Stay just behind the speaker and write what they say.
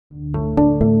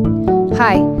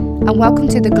Hi, and welcome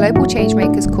to the Global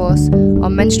Changemakers course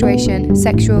on menstruation,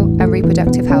 sexual and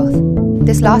reproductive health.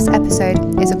 This last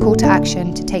episode is a call to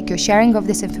action to take your sharing of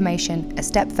this information a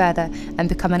step further and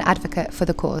become an advocate for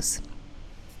the cause.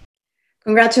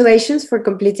 Congratulations for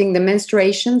completing the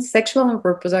Menstruation, Sexual and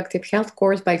Reproductive Health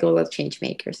course by Global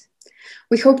Changemakers.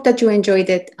 We hope that you enjoyed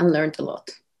it and learned a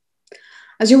lot.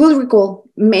 As you will recall,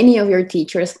 many of your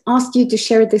teachers asked you to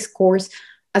share this course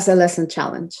as a lesson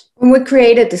challenge. When we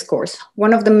created this course,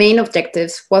 one of the main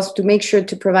objectives was to make sure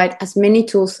to provide as many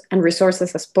tools and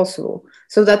resources as possible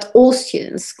so that all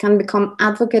students can become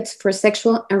advocates for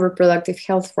sexual and reproductive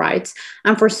health rights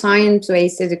and for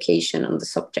science-based education on the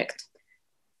subject.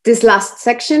 This last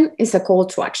section is a call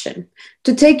to action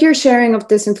to take your sharing of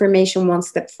this information one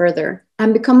step further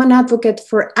and become an advocate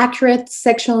for accurate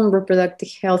sexual and reproductive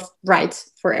health rights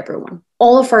for everyone.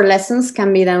 All of our lessons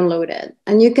can be downloaded,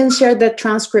 and you can share the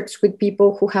transcripts with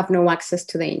people who have no access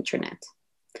to the internet.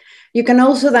 You can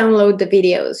also download the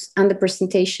videos and the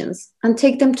presentations and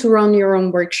take them to run your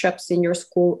own workshops in your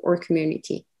school or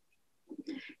community.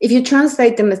 If you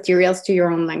translate the materials to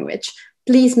your own language,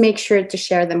 please make sure to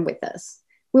share them with us.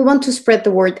 We want to spread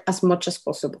the word as much as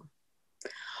possible.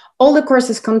 All the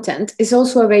course's content is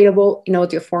also available in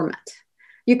audio format.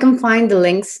 You can find the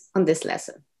links on this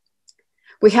lesson.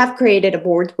 We have created a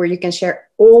board where you can share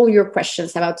all your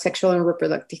questions about sexual and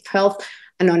reproductive health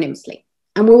anonymously,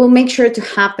 and we will make sure to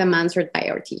have them answered by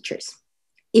our teachers.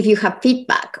 If you have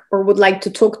feedback or would like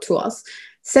to talk to us,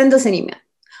 send us an email.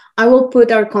 I will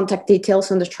put our contact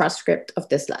details on the transcript of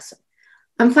this lesson.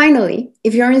 And finally,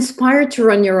 if you're inspired to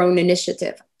run your own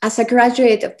initiative, as a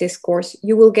graduate of this course,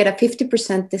 you will get a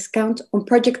 50% discount on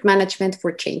project management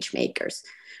for changemakers,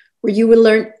 where you will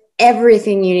learn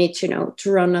everything you need to know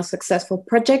to run a successful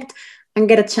project and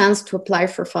get a chance to apply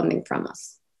for funding from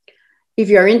us. If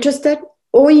you're interested,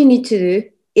 all you need to do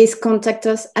is contact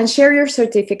us and share your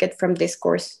certificate from this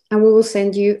course, and we will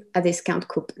send you a discount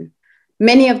coupon.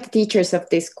 Many of the teachers of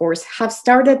this course have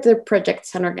started their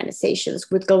projects and organizations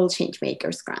with Global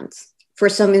Changemakers grants. For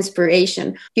some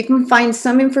inspiration, you can find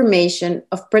some information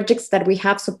of projects that we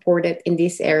have supported in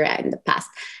this area in the past,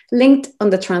 linked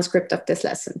on the transcript of this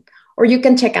lesson, or you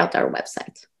can check out our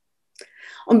website.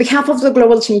 On behalf of the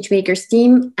Global Changemakers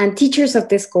team and teachers of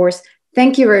this course,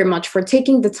 thank you very much for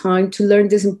taking the time to learn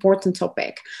this important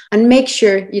topic, and make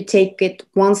sure you take it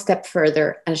one step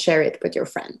further and share it with your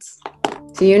friends.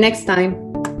 See you next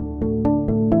time.